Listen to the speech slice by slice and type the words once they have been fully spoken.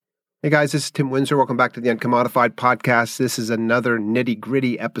Hey guys, this is Tim Windsor. Welcome back to the Uncommodified Podcast. This is another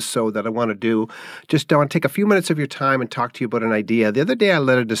nitty-gritty episode that I want to do. I want to take a few minutes of your time and talk to you about an idea. The other day I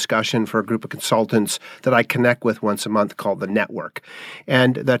led a discussion for a group of consultants that I connect with once a month called The Network.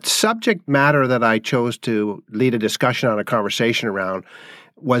 And the subject matter that I chose to lead a discussion on, a conversation around,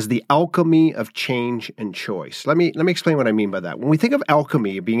 was the alchemy of change and choice. Let me explain what I mean by that. When we think of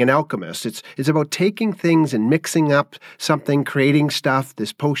alchemy, being an alchemist, it's about taking things and mixing up something, creating stuff,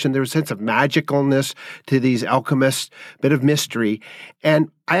 this potion. There's a sense of magicalness to these alchemists, a bit of mystery. And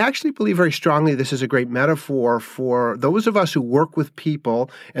I actually believe very strongly this is a great metaphor for those of us who work with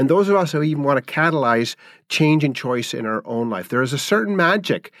people and those of us who even want to catalyze change and choice in our own life. There is a certain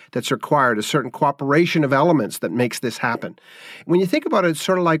magic that's required, a certain cooperation of elements that makes this happen. When you think about it, it's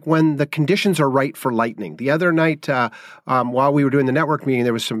sort of like when the conditions are right for lightning. The other night, while we were doing the network meeting,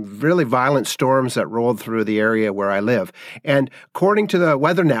 there was some really violent storms that rolled through the area where I live. And according to the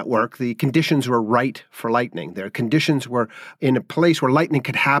Weather Network, the conditions were right for lightning. Their conditions were in a place where lightning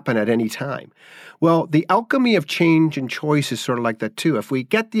could happen at any time. Well, the alchemy of change and choice is sort of like that too. If we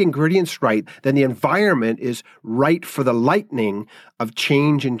get the ingredients right, then the environment is right for the lightning of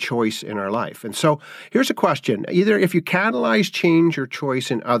change and choice in our life. And so here's a question. Either if you catalyze change or choice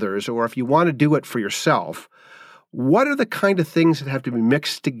in others, or if you want to do it for yourself, what are the kind of things that have to be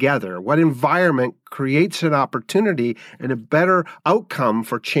mixed together? What environment creates an opportunity and a better outcome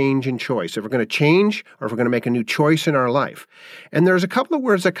for change and choice? If we're going to change or if we're going to make a new choice in our life. And there's a couple of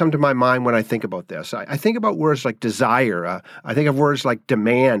words that come to my mind when I think about this. I think about words like desire. I think of words like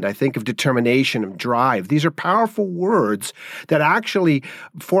demand. I think of determination, of drive. These are powerful words that actually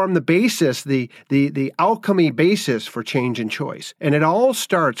form the basis, the alchemy basis for change and choice. And it all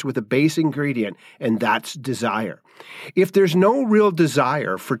starts with a base ingredient, and that's desire. If there's no real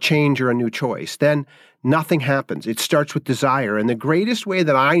desire for change or a new choice, then nothing happens. It starts with desire. And the greatest way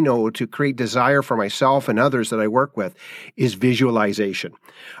that I know to create desire for myself and others that I work with is visualization.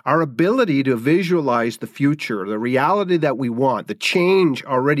 Our ability to visualize the future, the reality that we want, the change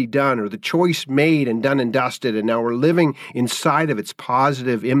already done, or the choice made and done and dusted, and now we're living inside of its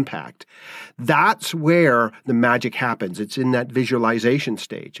positive impact. That's where the magic happens. It's in that visualization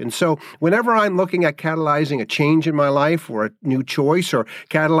stage. And so whenever I'm looking at catalyzing a change in my life or a new choice or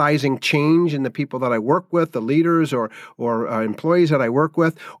catalyzing change in the people that I work with, the leaders or employees that I work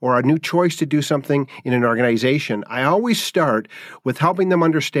with, or a new choice to do something in an organization, I always start with helping them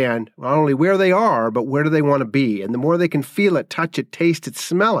understand not only where they are, but where do they want to be. And the more they can feel it, touch it, taste it,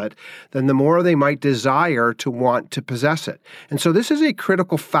 smell it, then the more they might desire to want to possess it. And so this is a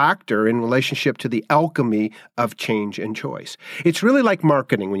critical factor in relationship to the alchemy of change and choice. It's really like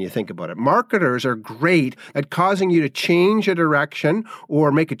marketing when you think about it. Marketers are great at causing you to change a direction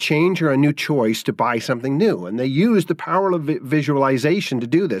or make a change or a new choice to buy something new. And they use the power of visualization to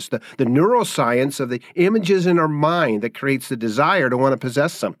do this, the neuroscience of the images in our mind that creates the desire to want to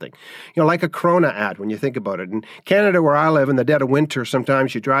possess something. You know, like a Corona ad when you think about it. In Canada, where I live, in the dead of winter,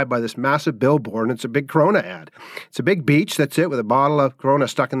 sometimes you drive by this massive billboard and it's a big Corona ad. It's a big beach, that's it, with a bottle of Corona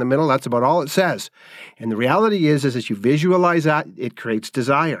stuck in the middle. That's about all it says. And the reality is as you visualize that, it creates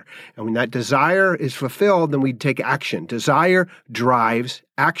desire. And when that desire is fulfilled, then we take action. Desire drives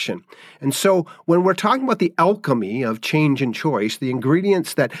action. And so when we're talking about the alchemy of change and choice, the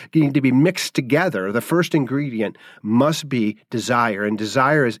ingredients that need to be mixed together, the first ingredient must be desire. And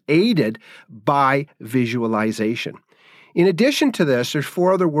desire is aided by visualization. In addition to this, there's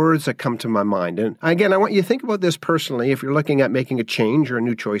four other words that come to my mind. And again, I want you to think about this personally if you're looking at making a change or a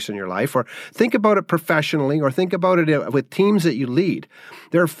new choice in your life, or think about it professionally, or think about it with teams that you lead.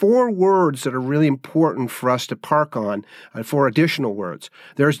 There are four words that are really important for us to park on, four additional words.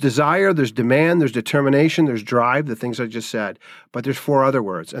 There's desire, there's demand, there's determination, there's drive, the things I just said. But there's four other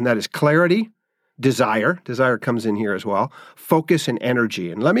words, and that is clarity, desire comes in here as well, focus and energy.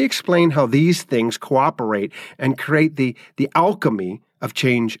 And let me explain how these things cooperate and create the alchemy of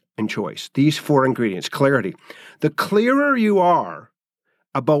change and choice. These four ingredients. Clarity. The clearer you are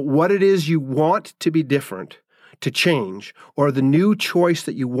about what it is you want to be different, to change, or the new choice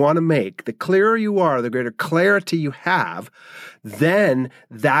that you want to make, the clearer you are, the greater clarity you have, then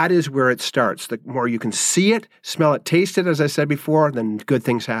that is where it starts. The more you can see it, smell it, taste it, as I said before, then good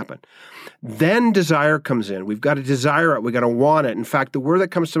things happen. Then desire comes in. We've got to desire it. We've got to want it. In fact, the word that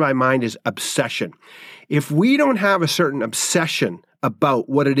comes to my mind is obsession. If we don't have a certain obsession about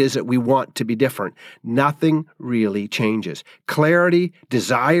what it is that we want to be different, nothing really changes. Clarity,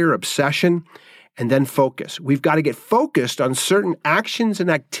 desire, obsession. and then focus. We've got to get focused on certain actions and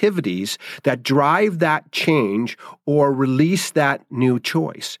activities that drive that change or release that new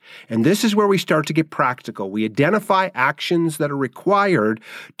choice. And this is where we start to get practical. We identify actions that are required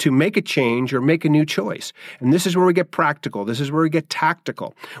to make a change or make a new choice. And this is where we get practical. This is where we get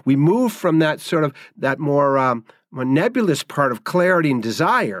tactical. We move from that more nebulous part of clarity and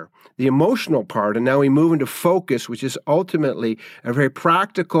desire, the emotional part, and now we move into focus, which is ultimately a very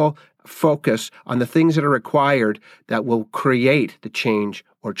practical focus on the things that are required that will create the change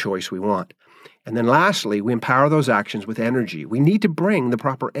or choice we want. And then lastly, we empower those actions with energy. We need to bring the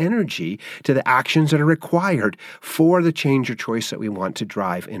proper energy to the actions that are required for the change or choice that we want to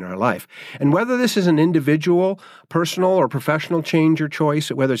drive in our life. And whether this is an individual, personal, or professional change or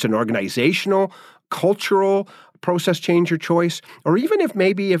choice, whether it's an organizational, cultural process change or choice, or even if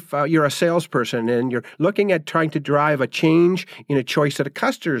you're a salesperson and you're looking at trying to drive a change in a choice that a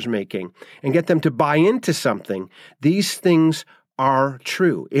customer is making and get them to buy into something, these things are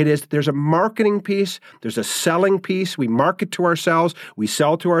true. There's a marketing piece, there's a selling piece. We market to ourselves, we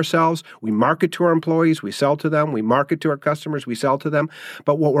sell to ourselves, we market to our employees, we sell to them, we market to our customers, we sell to them.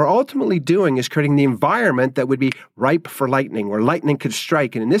 But what we're ultimately doing is creating the environment that would be ripe for lightning, where lightning could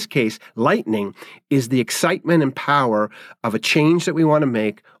strike. And in this case, lightning is the excitement and power of a change that we want to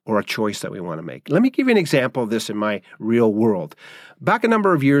make or a choice that we want to make. Let me give you an example of this in my real world. Back a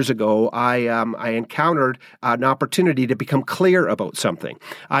number of years ago, I encountered an opportunity to become clear about something.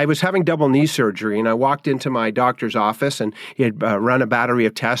 I was having double knee surgery, and I walked into my doctor's office, and he had run a battery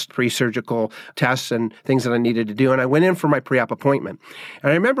of tests, pre-surgical tests, and things that I needed to do. And I went in for my pre-op appointment.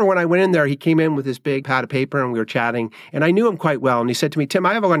 And I remember when I went in there, he came in with this big pad of paper, and we were chatting. And I knew him quite well. And he said to me, "Tim,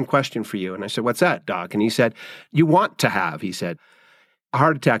 I have one question for you." And I said, "What's that, Doc?" And he said, "You want to have," he said, "a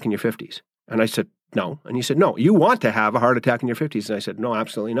heart attack in your 50s. And I said, "No." And he said, "No, you want to have a heart attack in your 50s. And I said, "No,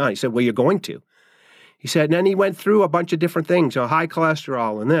 absolutely not." He said, "Well, you're going to." He said, and then he went through a bunch of different things, high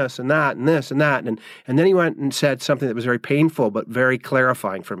cholesterol and this and that and this and that. And then he went and said something that was very painful but very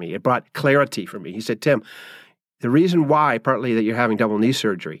clarifying for me. It brought clarity for me. He said, "Tim, the reason why partly that you're having double knee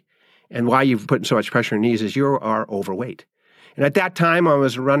surgery and why you've put so much pressure on your knees is you are overweight." And at that time, I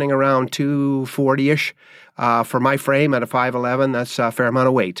was running around 240-ish for my frame at a 5'11". That's a fair amount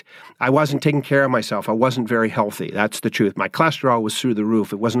of weight. I wasn't taking care of myself. I wasn't very healthy. That's the truth. My cholesterol was through the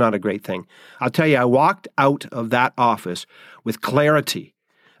roof. It was not a great thing. I'll tell you, I walked out of that office with clarity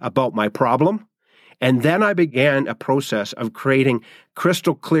about my problem. And then I began a process of creating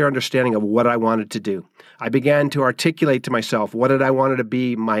crystal clear understanding of what I wanted to do. I began to articulate to myself what did I wanted to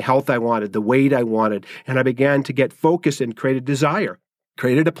be, my health I wanted, the weight I wanted, and I began to get focused and create a desire,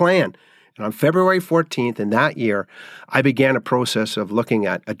 created a plan. And on February 14th in that year, I began a process of looking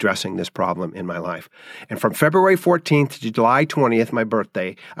at addressing this problem in my life. And from February 14th to July 20th, my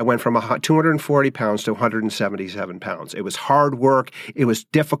birthday, I went from 240 pounds to 177 pounds. It was hard work. It was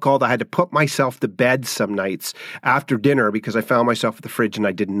difficult. I had to put myself to bed some nights after dinner because I found myself at the fridge and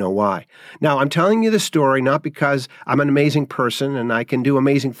I didn't know why. Now, I'm telling you this story not because I'm an amazing person and I can do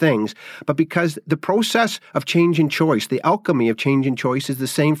amazing things, but because the process of change and choice, the alchemy of change and choice is the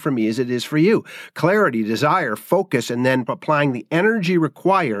same for me as it is for you. Clarity, desire, focus, and then applying the energy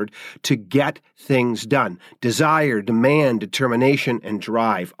required to get things done. Desire, demand, determination, and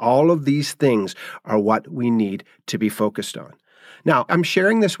drive. All of these things are what we need to be focused on. Now, I'm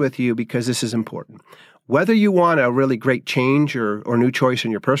sharing this with you because this is important. Whether you want a really great change or new choice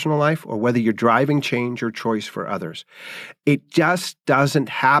in your personal life, or whether you're driving change or choice for others, it just doesn't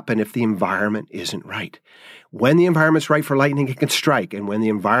happen if the environment isn't right. When the environment's right for lightning, it can strike. And when the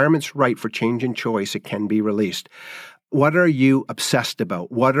environment's right for change and choice, it can be released. What are you obsessed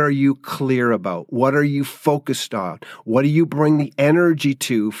about? What are you clear about? What are you focused on? What do you bring the energy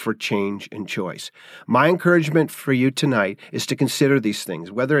to for change and choice? My encouragement for you tonight is to consider these things,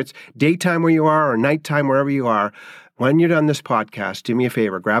 whether it's daytime where you are or nighttime wherever you are. When you're done this podcast, do me a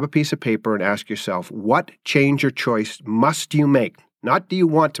favor, grab a piece of paper and ask yourself, what change or choice must you make? Not do you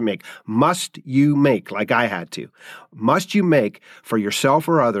want to make, must you make, like I had to. Must you make for yourself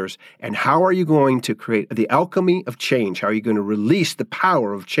or others, and how are you going to create the alchemy of change? How are you going to release the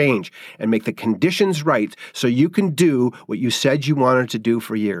power of change and make the conditions right so you can do what you said you wanted to do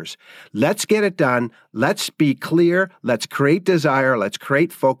for years? Let's get it done. Let's be clear. Let's create desire. Let's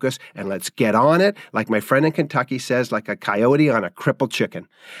create focus, and let's get on it, like my friend in Kentucky says, like a coyote on a crippled chicken.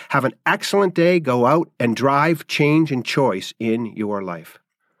 Have an excellent day. Go out and drive change and choice in your life.